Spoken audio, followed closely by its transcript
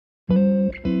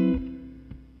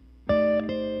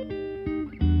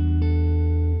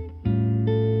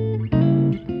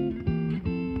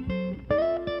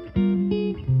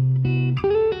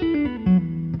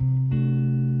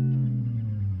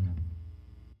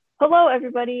Hello,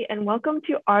 everybody, and welcome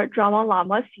to Art Drama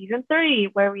Llama Season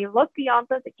 3, where we look beyond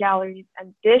the galleries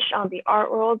and dish on the art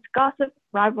world's gossip,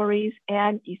 rivalries,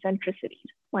 and eccentricities.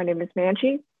 My name is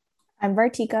Manchi, I'm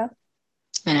Vartika.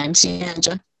 And I'm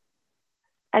Sianja.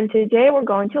 and today we're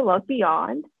going to look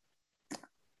beyond.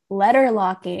 Letter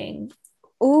locking.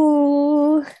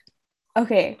 Ooh.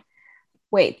 Okay.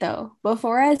 Wait, though.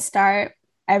 Before I start,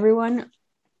 everyone,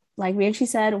 like Manchi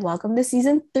said, welcome to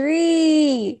season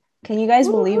 3. Can you guys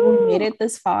believe we made it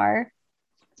this far?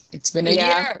 It's been a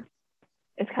Yeah. year.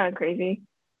 It's kind of crazy.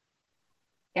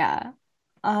 Yeah.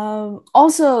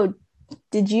 Also,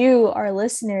 our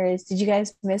listeners, did you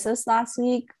guys miss us last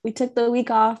week? We took the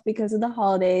week off because of the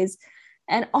holidays.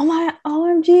 And oh my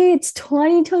OMG, it's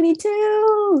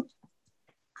 2022.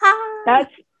 Ah!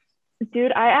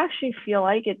 Dude, I actually feel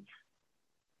like it's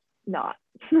not.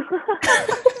 No,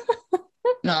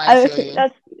 I feel you.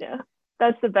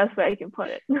 That's the best way I can put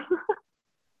it.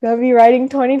 Gonna be writing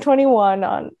 2021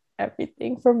 on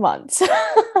everything for months.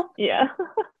 Yeah.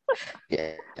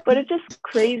 Yeah. But it's just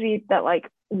crazy that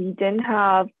we didn't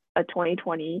have a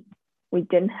 2020, we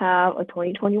didn't have a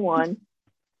 2021,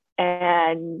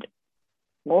 and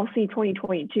we'll see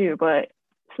 2022, but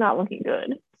it's not looking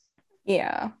good.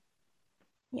 Yeah.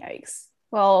 Yikes.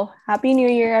 Well, Happy New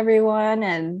Year, everyone,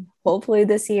 and hopefully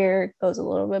this year goes a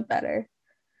little bit better.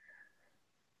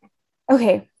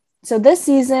 Okay, so this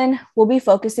season we'll be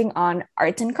focusing on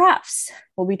arts and crafts.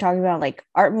 We'll be talking about like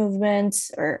art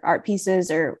movements or art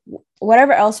pieces or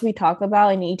whatever else we talk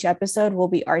about in each episode will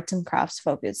be arts and crafts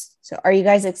focused. So are you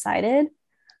guys excited?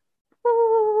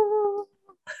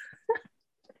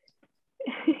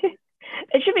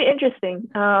 It should be interesting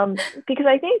because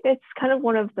I think it's kind of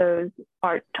one of those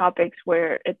art topics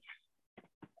where it's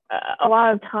a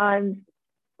lot of times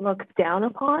looked down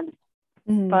upon,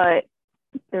 but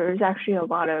there's actually a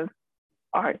lot of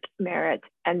art merit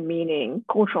and meaning,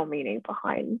 cultural meaning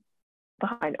behind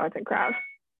arts and crafts.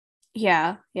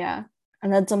 Yeah.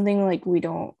 And that's something like we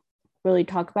don't really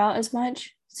talk about as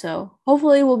much. So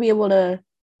hopefully we'll be able to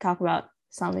talk about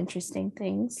some interesting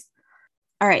things.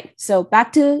 All right, so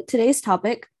back to today's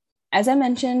topic. As I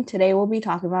mentioned, today we'll be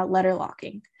talking about letter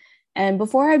locking. And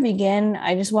before I begin,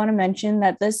 I just want to mention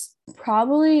that this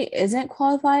probably isn't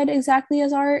qualified exactly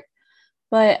as art,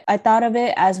 but I thought of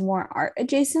it as more art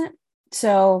adjacent.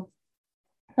 So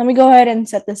let me go ahead and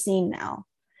set the scene now.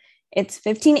 It's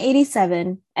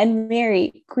 1587, and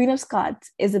Mary, Queen of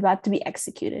Scots, is about to be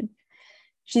executed.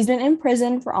 She's been in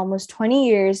prison for almost 20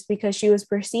 years because she was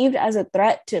perceived as a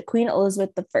threat to Queen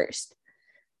Elizabeth I.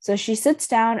 So she sits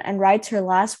down and writes her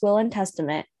last will and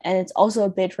testament, and it's also a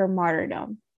bid for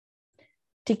martyrdom.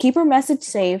 To keep her message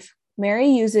safe, Mary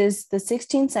uses the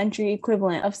 16th century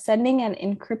equivalent of sending an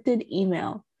encrypted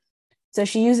email. So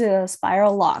she uses a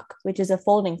spiral lock, which is a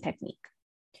folding technique.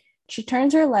 She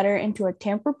turns her letter into a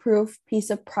tamper-proof piece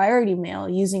of priority mail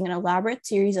using an elaborate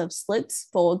series of slits,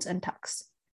 folds, and tucks.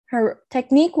 Her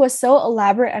technique was so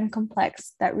elaborate and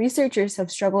complex that researchers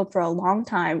have struggled for a long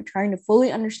time trying to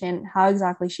fully understand how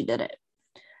exactly she did it.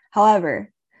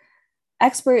 However,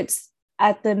 experts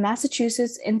at the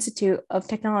Massachusetts Institute of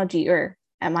Technology, or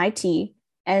MIT,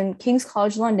 and King's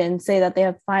College London say that they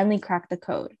have finally cracked the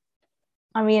code.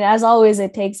 I mean, as always,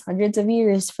 it takes hundreds of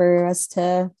years for us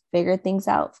to figure things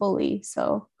out fully.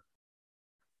 So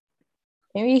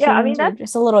maybe humans are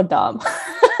just a little dumb.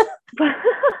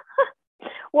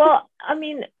 Well, I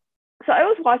mean, so I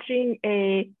was watching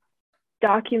a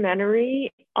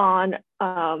documentary on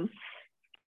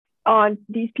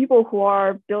these people who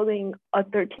are building a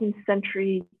 13th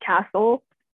century castle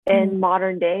in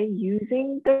modern day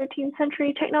using 13th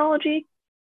century technology.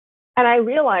 And I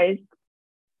realized,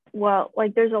 well,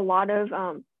 like there's a lot of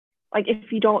like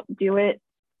if you don't do it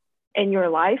in your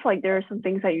life, like there are some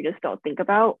things that you just don't think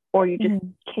about, or you just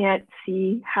can't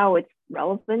see how it's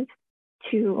relevant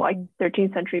to like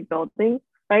 13th century building,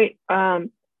 right?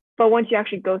 But once you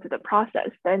actually go through the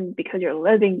process, then because you're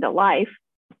living the life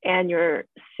and you're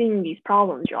seeing these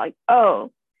problems, you're like,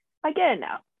 oh, I get it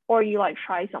now. Or you like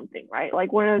try something, right?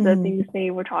 Like one of the things they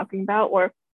were talking about,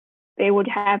 or they would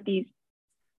have these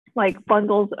like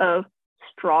bundles of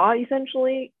straw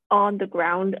essentially on the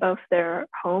ground of their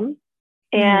home.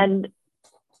 And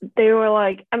they were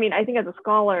like, I mean, I think as a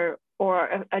scholar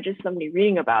or just somebody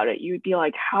reading about it, you'd be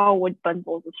like, how would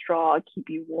bundles of straw keep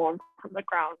you warm from the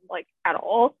ground, like at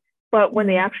all? But when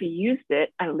they actually used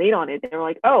it and laid on it, they were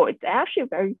like, oh, it's actually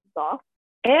very soft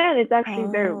and it's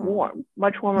actually very warm,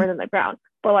 much warmer than the ground.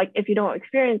 But like if you don't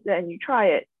experience it and you try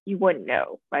it, you wouldn't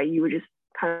know, right? You would just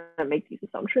kind of make these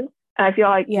assumptions. And I feel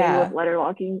like maybe with letter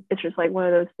locking, it's just like one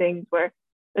of those things where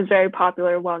was very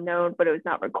popular, well known, but it was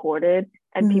not recorded,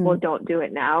 and people Mhm. don't do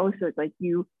it now. So it's like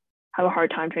you have a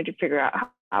hard time trying to figure out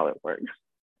how it works.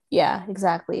 Yeah,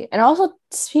 exactly. And also,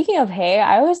 speaking of hay,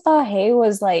 I always thought hay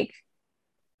was like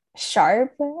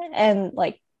sharp and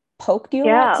like poked you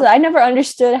a lot. So Yeah, I never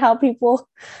understood how people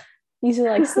used to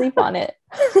like sleep on it.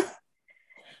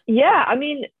 yeah. I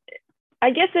mean,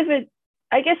 I guess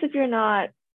if you're not,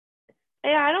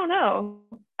 yeah, I don't know.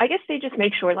 I guess they just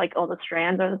make sure like all the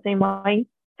strands are the same length.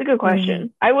 It's a good Mhm.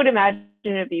 question. I would imagine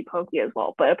it'd be pokey as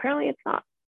well, but apparently it's not.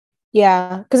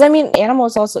 Yeah, because I mean,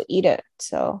 animals also eat it.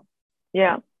 So,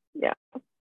 Yeah, yeah.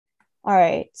 all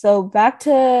right. So back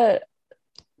to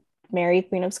Mary,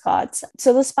 Queen of Scots.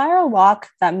 So the spiral lock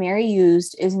that Mary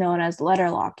used is known as letter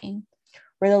locking,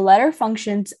 where the letter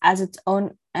functions as its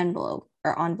own envelope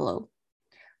or envelope.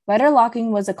 Letter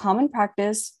locking was a common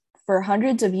practice for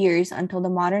hundreds of years until the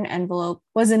modern envelope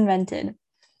was invented.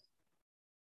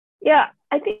 Yeah,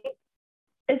 I think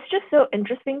it's just so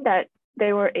interesting that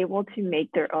they were able to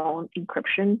make their own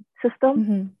encryption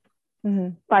system Mm-hmm. Mm-hmm.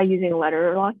 by using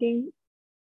letter locking.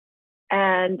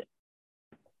 And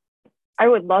I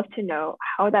would love to know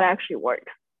how that actually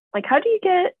works. Like,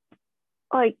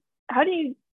 like, how do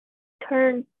you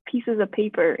turn pieces of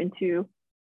paper into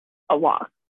a lock?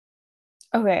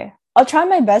 Okay, I'll try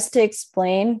my best to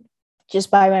explain just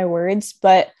by my words,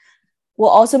 but we'll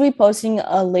also be posting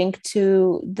a link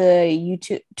to a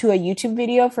YouTube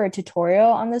video for a tutorial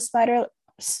on the spider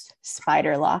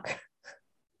lock.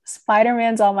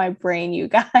 Spider-Man's on my brain, you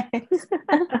guys.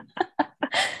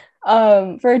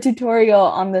 For a tutorial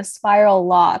on the spiral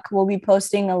lock, we'll be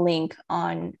posting a link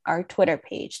on our Twitter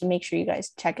page, so make sure you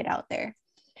guys check it out there.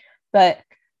 But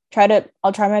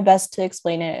I'll try my best to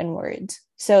explain it in words.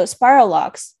 So spiral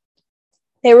locks,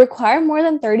 they require more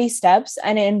than 30 steps,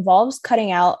 and it involves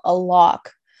cutting out a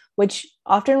lock, which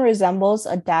often resembles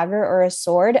a dagger or a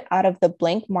sword, out of the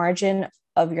blank margin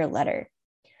of your letter.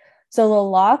 So the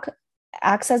lock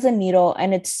acts as a needle,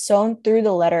 and it's sewn through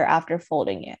the letter after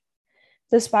folding it.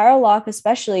 The spiral lock,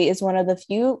 especially, is one of the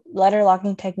few letter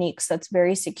locking techniques that's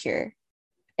very secure.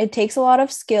 It takes a lot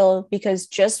of skill because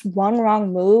just one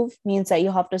wrong move means that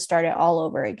you'll have to start it all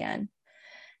over again.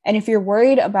 And if you're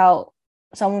worried about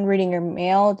someone reading your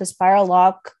mail, the spiral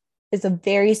lock is a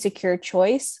very secure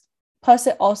choice. Plus,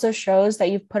 it also shows that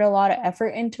you've put a lot of effort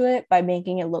into it by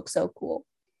making it look so cool.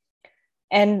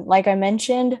 And like I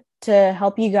mentioned, to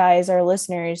help you guys, our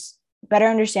listeners, better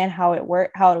understand how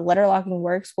letter locking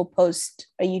works, we'll post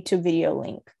a YouTube video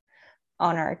link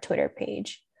on our Twitter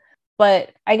page.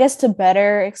 But I guess to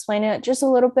better explain it just a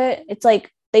little bit, it's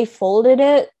like they folded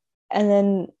it and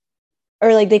then,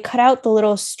 or like they cut out the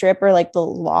little strip or like the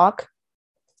lock,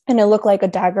 and it looked like a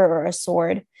dagger or a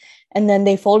sword. And then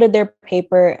they folded their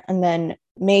paper and then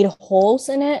made holes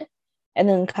in it, and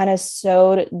then kind of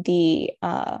sewed the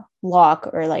lock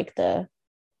or like that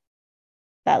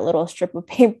little strip of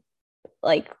paper,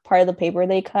 like part of the paper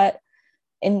they cut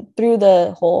in through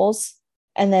the holes,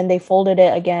 and then they folded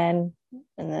it again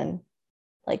and then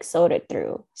like sewed it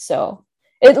through. So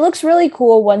it looks really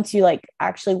cool once you like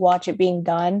actually watch it being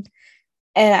done.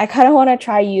 And I kind of want to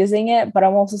try using it, but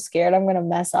I'm also scared I'm gonna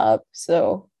mess up.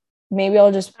 So maybe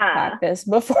I'll just practice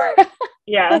before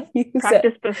Yeah, I use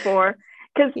practice it. before.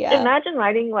 Because Yeah. imagine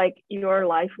writing like your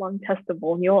lifelong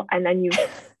testimonial and then you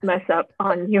mess up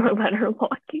on your letter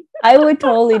locking. I would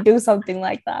totally do something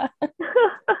like that.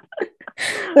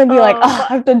 Then be like, oh,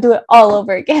 I have to do it all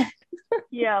over again.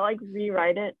 Yeah, like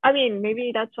rewrite it. I mean,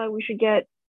 maybe that's why we should get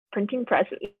printing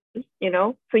presses, you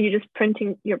know? So you just print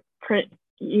your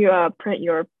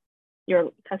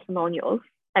testimonials,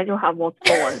 and you'll have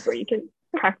multiple ones where you can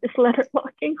practice letter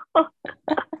locking.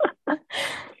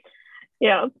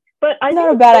 Yeah. But I Not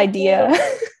think a bad idea.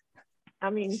 Cool. I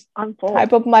mean, I'm full.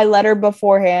 Type up my letter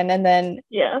beforehand, and then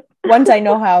once I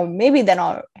know how, maybe then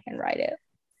I'll handwrite it.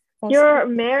 You're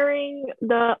marrying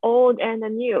the old and the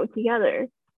new together.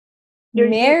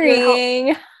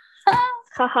 Marrying.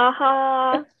 Ha ha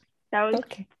ha. That was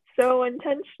so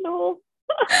intentional.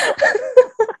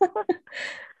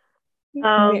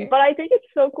 But I think it's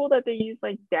so cool that they use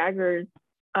like daggers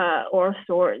or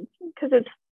swords, because it's,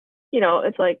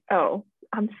 it's like, oh,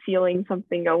 I'm sealing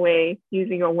something away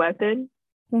using a weapon.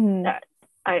 Mm-hmm.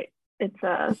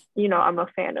 I'm a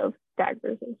fan of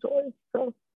daggers and swords.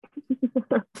 So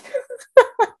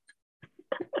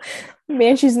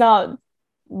man, she's not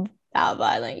that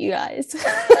violent, you guys.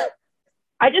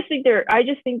 I just think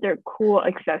they're cool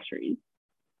accessories.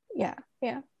 Yeah.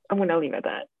 I'm gonna leave it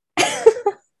at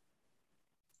that.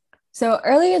 So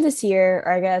earlier this year,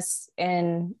 or I guess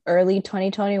in early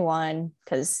 2021,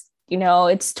 because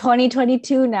it's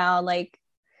 2022 now, like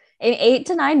In 8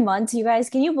 to 9 months, you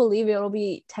guys, can you believe it'll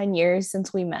be 10 years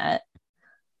since we met?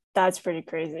 That's pretty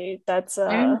crazy. That's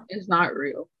Time is not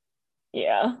real.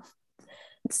 yeah.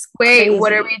 It's Wait, crazy.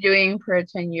 what are we doing for a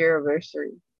 10-year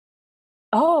anniversary?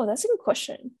 Oh, that's a good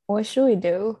question. What should we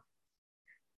do?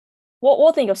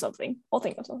 We'll think of something. We'll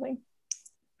think of something.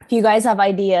 If you guys have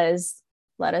ideas,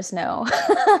 let us know.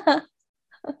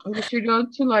 We should go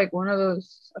to like one of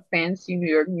those fancy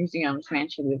New York museums man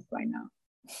should live by now.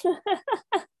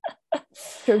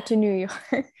 Trip to New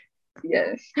York.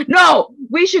 Yes. No,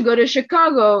 we should go to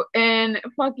Chicago and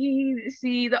fucking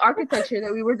see the architecture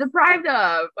that we were deprived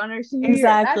of on our senior year.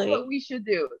 Exactly. That's what we should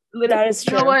do. That is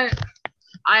You know true. what?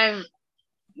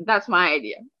 That's my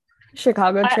idea.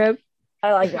 Chicago trip.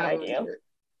 I like that Chicago idea. trip.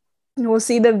 We'll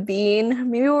see the Bean.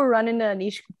 Maybe we'll run into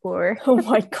Anish Kapoor. Oh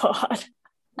my god.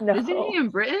 No. Isn't he in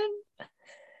Britain?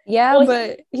 Yeah, Well,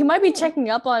 but he might be checking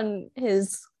up on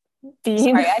his.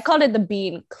 Bean. Sorry, I called it the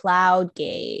Bean.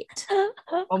 Cloudgate.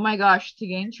 Oh my gosh, to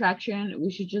gain traction,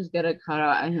 we should just get a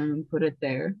cutout of him and put it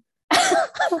there.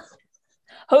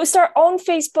 Host our own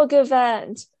Facebook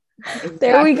event.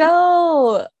 There we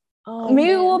go. Oh,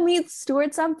 Maybe man. we'll meet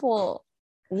Stuart Semple.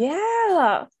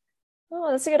 Yeah. Oh,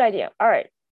 that's a good idea. All right.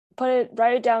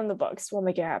 Write it down in the books. We'll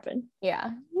make it happen. Yeah.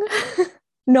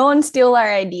 No one steal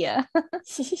our idea.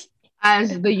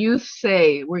 As the youth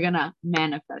say, we're gonna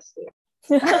manifest it.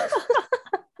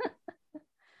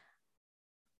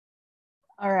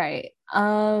 All right.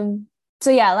 So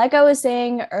yeah, like I was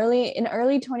saying, early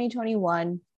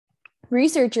 2021,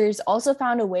 researchers also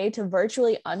found a way to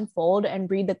virtually unfold and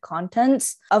read the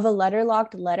contents of a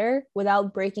letter-locked letter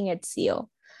without breaking its seal.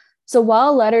 So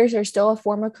while letters are still a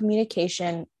form of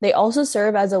communication, they also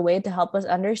serve as a way to help us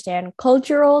understand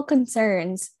cultural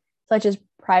concerns such as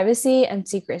privacy and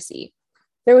secrecy.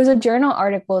 There was a journal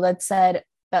article that said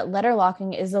that letter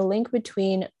locking is the link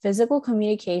between physical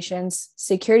communications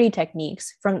security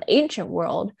techniques from the ancient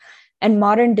world and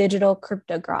modern digital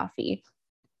cryptography.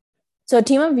 So a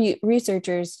team of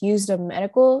researchers used a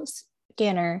medical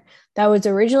scanner that was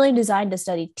originally designed to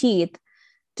study teeth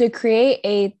to create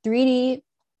a 3D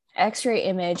X-ray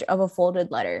image of a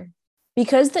folded letter.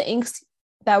 Because the inks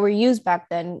that were used back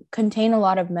then contain a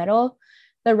lot of metal,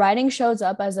 the writing shows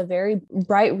up as a very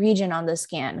bright region on the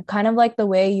scan, kind of like the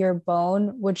way your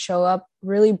bone would show up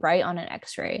really bright on an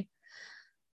X-ray.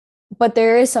 But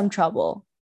there is some trouble,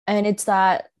 and it's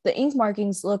that the ink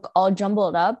markings look all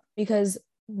jumbled up because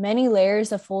many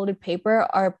layers of folded paper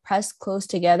are pressed close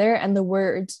together and the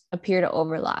words appear to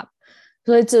overlap.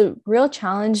 So it's a real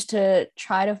challenge to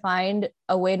try to find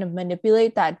a way to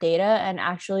manipulate that data and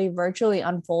actually virtually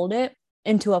unfold it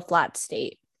into a flat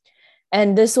state.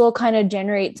 And this will kind of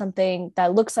generate something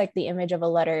that looks like the image of a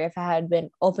letter if it had been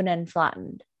open and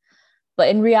flattened. But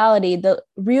in reality, the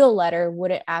real letter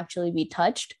wouldn't actually be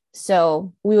touched.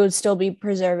 So we would still be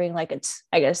preserving like its,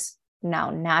 I guess, now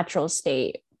natural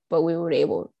state, but we would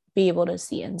be able to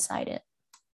see inside it.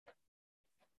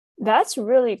 That's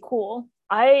really cool.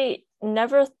 I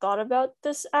never thought about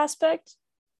this aspect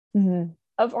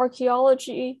of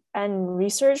archaeology and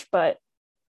research, but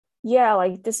yeah,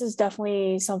 like this is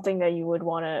definitely something that you would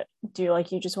want to do.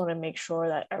 Like you just want to make sure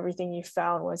that everything you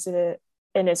found was in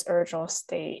its original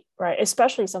state, right?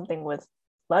 Especially something with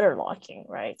letter locking,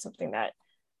 right? Something that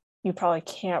you probably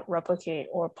can't replicate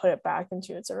or put it back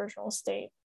into its original state.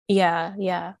 Yeah,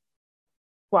 yeah.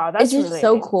 Wow, that's it's just really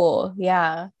so amazing. Cool.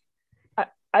 Yeah.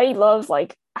 I love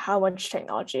like how much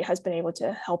technology has been able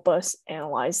to help us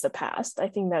analyze the past. I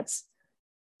think that's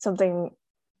something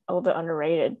a little bit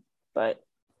underrated, but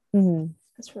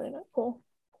that's really not cool.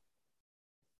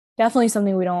 Definitely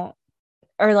something we don't,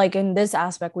 or like in this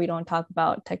aspect, we don't talk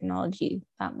about technology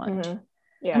that much.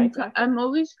 Yeah, exactly. I'm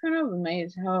always kind of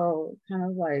amazed how kind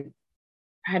of like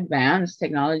advanced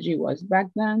technology was back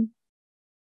then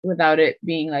without it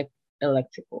being like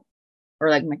electrical or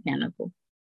like mechanical.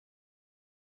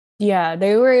 Yeah,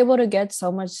 they were able to get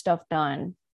so much stuff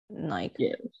done. Like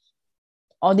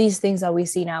all these things that we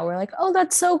see now, we're like, oh,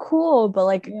 that's so cool. But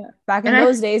like back in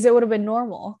those days, it would have been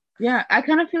normal. Yeah, I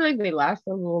kind of feel like they last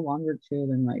a little longer too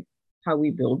than like how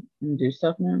we build and do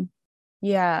stuff now.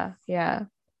 Yeah.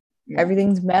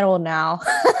 Everything's metal now.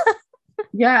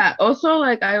 Yeah. Also,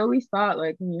 like I always thought,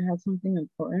 like when you had something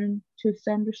important to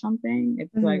send or something,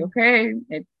 it's like okay,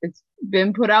 it's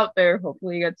been put out there.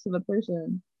 Hopefully, it gets to the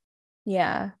person.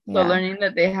 Yeah. So learning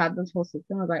that they had this whole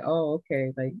system, I was like, oh,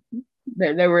 okay. Like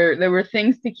there were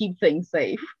things to keep things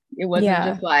safe. It wasn't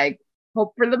just like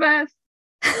hope for the best.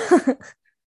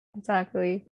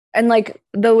 Exactly. And like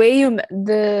the way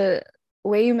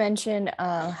you mentioned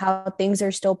how things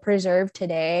are still preserved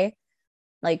today,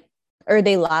 like or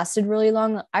they lasted really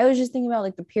long. I was just thinking about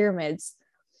like the pyramids.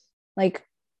 Like,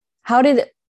 how did,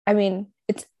 I mean,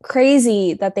 it's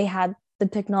crazy that they had the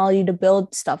technology to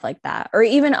build stuff like that, or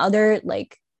even other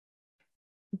like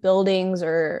buildings,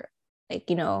 or like,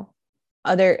 you know,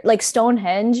 other like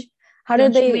Stonehenge. How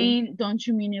did they? Don't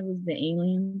you mean it was the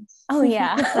aliens? Oh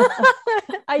yeah,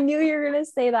 I knew you were gonna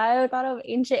say that. I thought of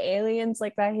Ancient Aliens,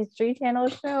 like that History Channel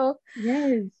show.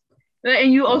 Yes.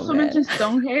 And you also man. mentioned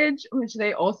Stonehenge, which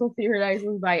they also theorized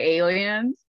was by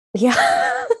aliens.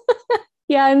 Yeah.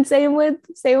 Yeah, and same with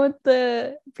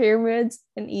the pyramids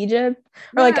in Egypt,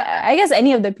 or like I guess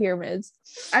any of the pyramids.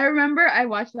 I remember I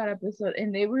watched that episode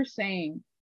and they were saying,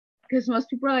 because most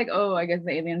people are like, oh, I guess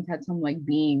the aliens had some like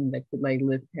being that could like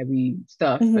lift heavy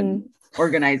stuff and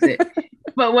organize it.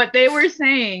 But what they were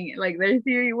saying, like their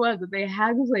theory was that they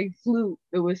had this like flute,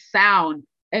 it was sound,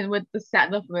 and with the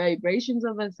vibrations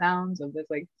of the sounds of this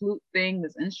like flute thing,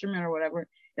 this instrument or whatever,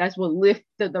 that's what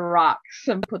lifted the rocks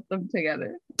and put them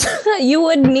together. You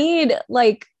would need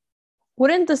like,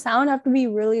 wouldn't the sound have to be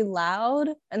really loud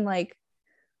and like,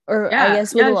 or I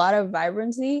guess with a lot of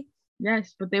vibrancy?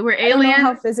 Yes, but they were aliens. I don't know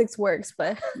how physics works,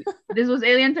 but this was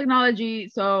alien technology,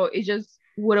 so it just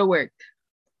would have worked.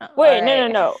 Wait,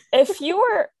 no. If you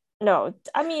were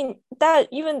I mean that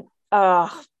even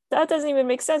that doesn't even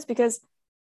make sense, because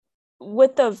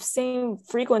with the same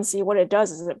frequency, what it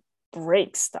does is it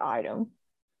breaks the item.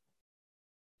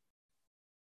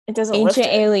 It doesn't. Ancient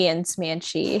aliens,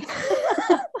 Manchi.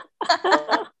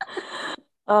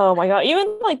 Oh my god!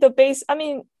 Even like the base. I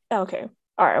mean, okay.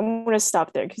 All right, I'm gonna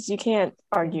stop there because you can't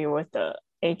argue with the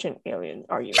ancient alien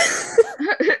argument.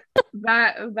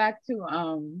 back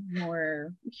to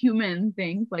more human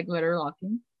things like letter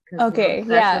locking. Okay,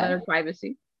 that's letter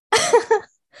privacy.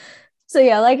 So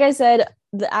yeah, like I said,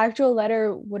 the actual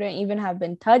letter wouldn't even have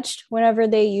been touched whenever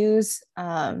they use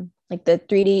like the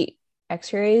 3D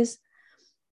X-rays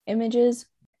images.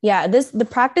 Yeah, the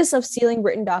practice of sealing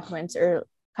written documents, or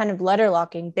kind of letter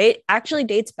locking, they actually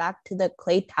dates back to the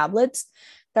clay tablets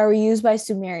that were used by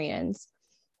Sumerians,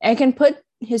 and can put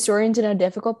historians in a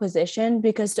difficult position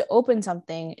because to open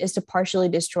something is to partially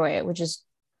destroy it, which is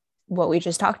what we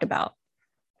just talked about.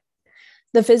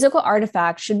 The physical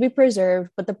artifact should be preserved,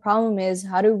 but the problem is,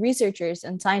 how do researchers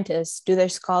and scientists do their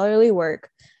scholarly work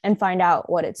and find out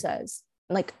what it says?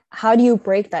 Like, how do you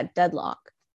break that deadlock?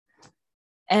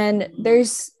 And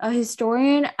there's a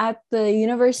historian at the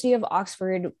University of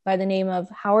Oxford by the name of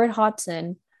Howard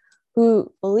Hodgson,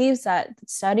 who believes that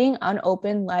studying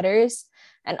unopened letters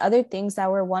and other things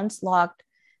that were once locked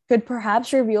could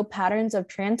perhaps reveal patterns of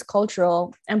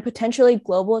transcultural and potentially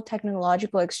global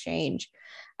technological exchange,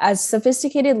 as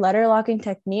sophisticated letter locking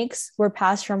techniques were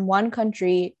passed from one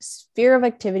country, sphere of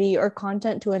activity, or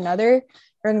content to another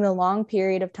during the long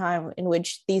period of time in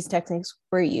which these techniques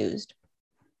were used.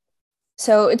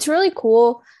 So it's really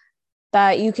cool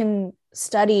that you can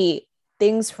study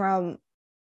things from,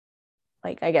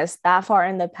 like, I guess, that far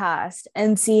in the past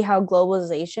and see how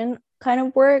globalization kind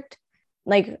of worked.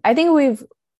 Like, I think we've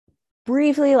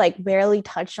briefly, like, barely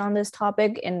touched on this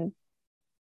topic in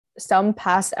some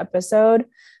past episode,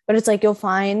 but it's like you'll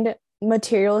find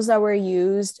materials that were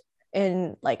used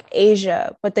in like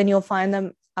Asia, but then you'll find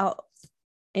them out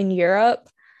in Europe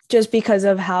just because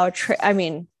of how I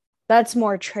mean, that's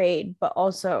more trade, but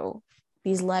also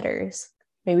these letters,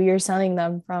 maybe you're selling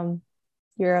them from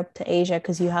Europe to Asia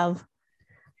because you have,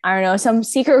 I don't know, some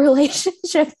secret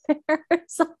relationship there or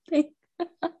something.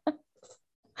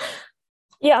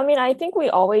 Yeah, I mean, I think we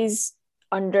always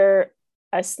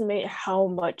underestimate how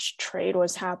much trade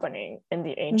was happening in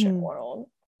the ancient world,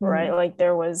 right? Like,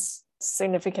 there was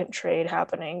significant trade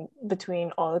happening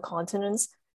between all the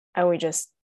continents, and we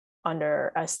just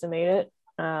underestimate it.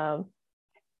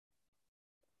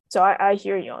 So I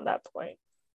hear you on that point.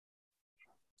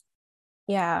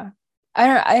 Yeah,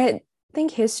 I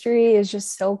think history is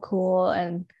just so cool,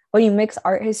 and when you mix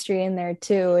art history in there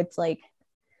too, it's like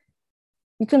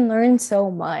you can learn so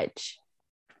much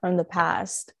from the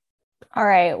past. All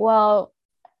right, well,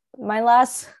 my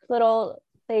last little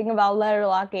thing about letter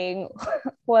locking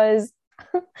was,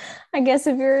 I guess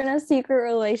if you're in a secret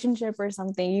relationship or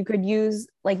something, you could use,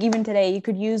 like, even today, you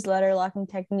could use letter locking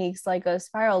techniques like a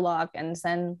spiral lock and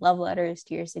send love letters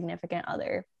to your significant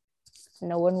other.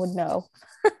 No one would know.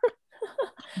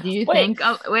 Do you think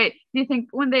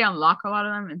when they unlock a lot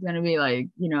of them, it's gonna be like,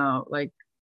 you know, like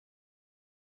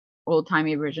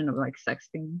old-timey version of like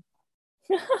sexting?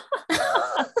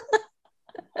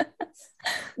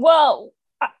 Well,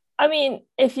 I mean,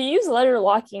 if you use letter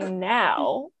locking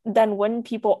now, then wouldn't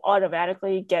people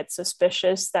automatically get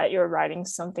suspicious that you're writing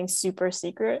something super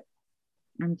secret?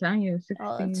 I'm telling you, 16.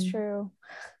 Oh, that's true.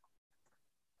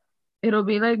 It'll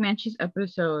be like Manchi's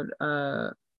episode.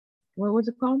 What was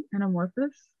it called?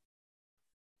 Anamorphous.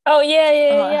 Oh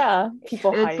yeah.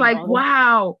 People It's hiding like, all the-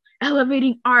 wow,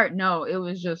 elevating art. No, it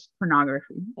was just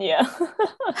pornography. Yeah.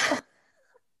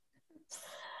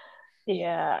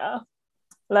 Yeah.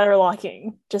 Letter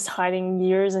locking, just hiding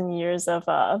years and years of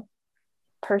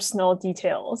personal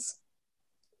details.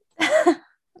 I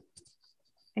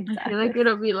feel like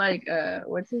it'll be like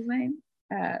what's his name?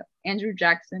 Andrew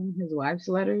Jackson, his wife's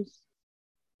letters.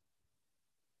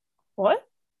 What?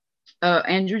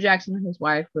 Andrew Jackson and his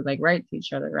wife would like write to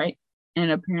each other, right? And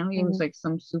apparently it was Mhm. like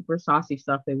some super saucy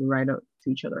stuff they would write out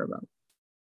to each other about.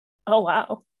 Oh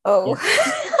wow. Oh.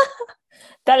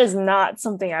 That is not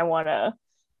something I want to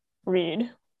read.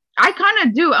 I kind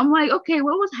of do. I'm like, okay,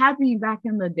 what was happening back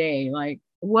in the day? Like,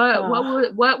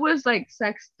 what was like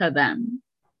sex to them?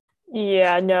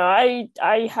 Yeah, no, I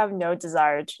have no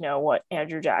desire to know what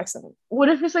Andrew Jackson. What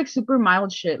if it's like super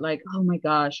mild shit? Like, oh my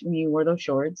gosh, when you wore those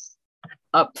shorts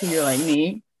up to your like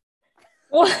knee.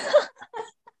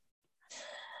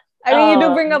 I mean, you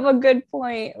do bring up a good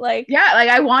point. Like, Yeah, like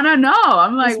I want to know.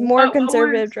 I'm like, it's more what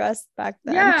conservative was- dressed back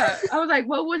then. Yeah, I was like,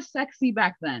 what was sexy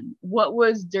back then? What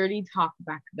was dirty talk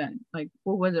back then? Like,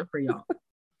 what was it for y'all?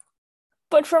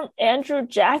 But from Andrew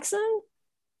Jackson?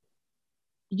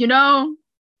 You know,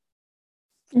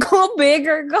 Go big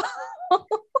or go.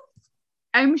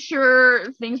 I'm sure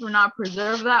things were not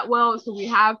preserved that well, so we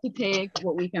have to take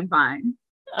what we can find.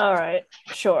 All right,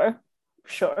 sure.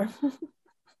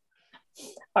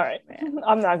 All right,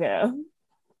 I'm not gonna.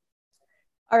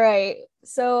 All right.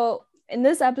 So in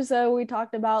this episode, we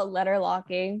talked about letter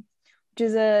locking, which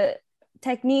is a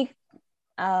technique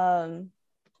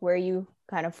where you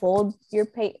kind of fold your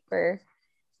paper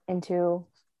into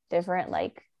different,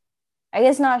 like, I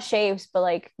guess not shapes, but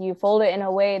like you fold it in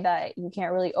a way that you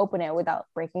can't really open it without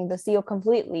breaking the seal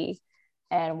completely.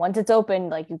 And once it's open,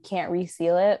 like you can't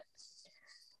reseal it.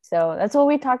 So that's what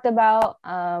we talked about.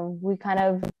 We kind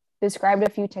of described a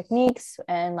few techniques.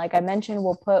 And like I mentioned,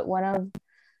 we'll put one of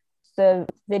the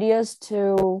videos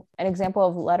to an example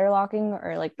of letter locking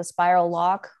or like the spiral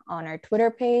lock on our Twitter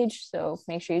page. So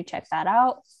make sure you check that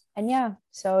out. And yeah,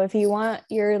 so if you want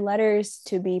your letters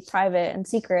to be private and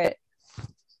secret,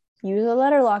 use a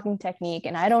letter locking technique.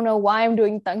 And I don't know why I'm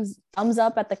doing thumbs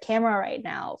up at the camera right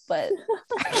now, but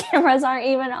our cameras aren't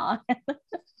even on.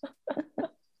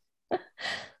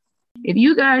 If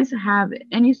you guys have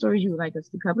any stories you would like us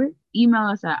to cover, email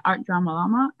us at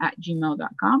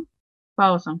artdramalama@gmail.com.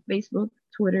 Follow us on Facebook,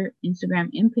 Twitter, Instagram,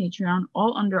 and Patreon,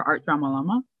 all under Art Drama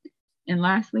Llama. And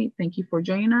lastly, thank you for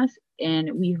joining us,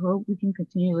 and we hope we can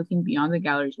continue looking beyond the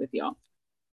galleries with y'all.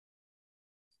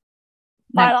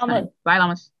 Bye, Next Llama. time. Bye,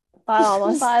 Llamas. Bye,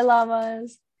 Llamas. Bye,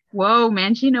 llamas. Whoa,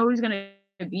 man, she knows he's gonna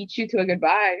beat you to a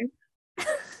goodbye.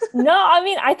 No, I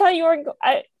mean, I thought you were.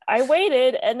 I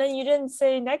waited, and then you didn't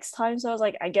say next time, so I was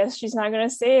like, I guess she's not gonna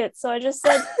say it. So I just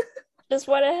said, just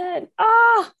went ahead.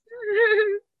 Ah.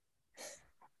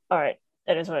 All right,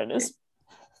 it is what it is.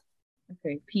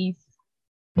 Okay, peace.